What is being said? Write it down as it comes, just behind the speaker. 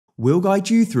We'll guide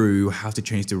you through how to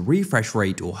change the refresh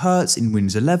rate or hertz in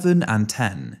Windows 11 and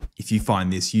 10. If you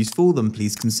find this useful, then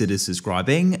please consider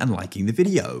subscribing and liking the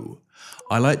video.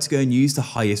 I like to go and use the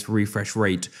highest refresh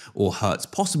rate or hertz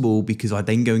possible because I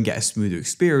then go and get a smoother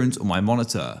experience on my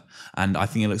monitor, and I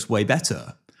think it looks way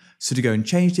better. So to go and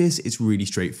change this, it's really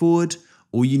straightforward.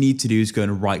 All you need to do is go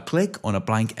and right click on a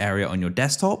blank area on your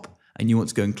desktop, and you want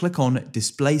to go and click on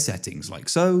display settings like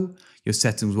so. Your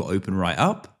settings will open right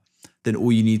up. Then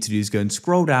all you need to do is go and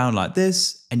scroll down like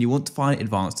this, and you want to find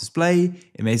advanced display.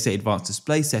 It may say advanced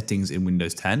display settings in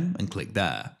Windows 10 and click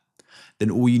there.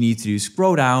 Then all you need to do is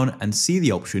scroll down and see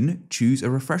the option, choose a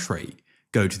refresh rate.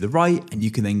 Go to the right and you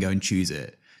can then go and choose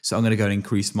it. So I'm going to go and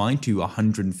increase mine to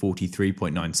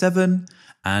 143.97,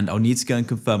 and I'll need to go and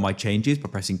confirm my changes by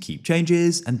pressing keep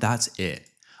changes, and that's it.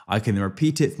 I can then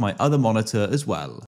repeat it for my other monitor as well.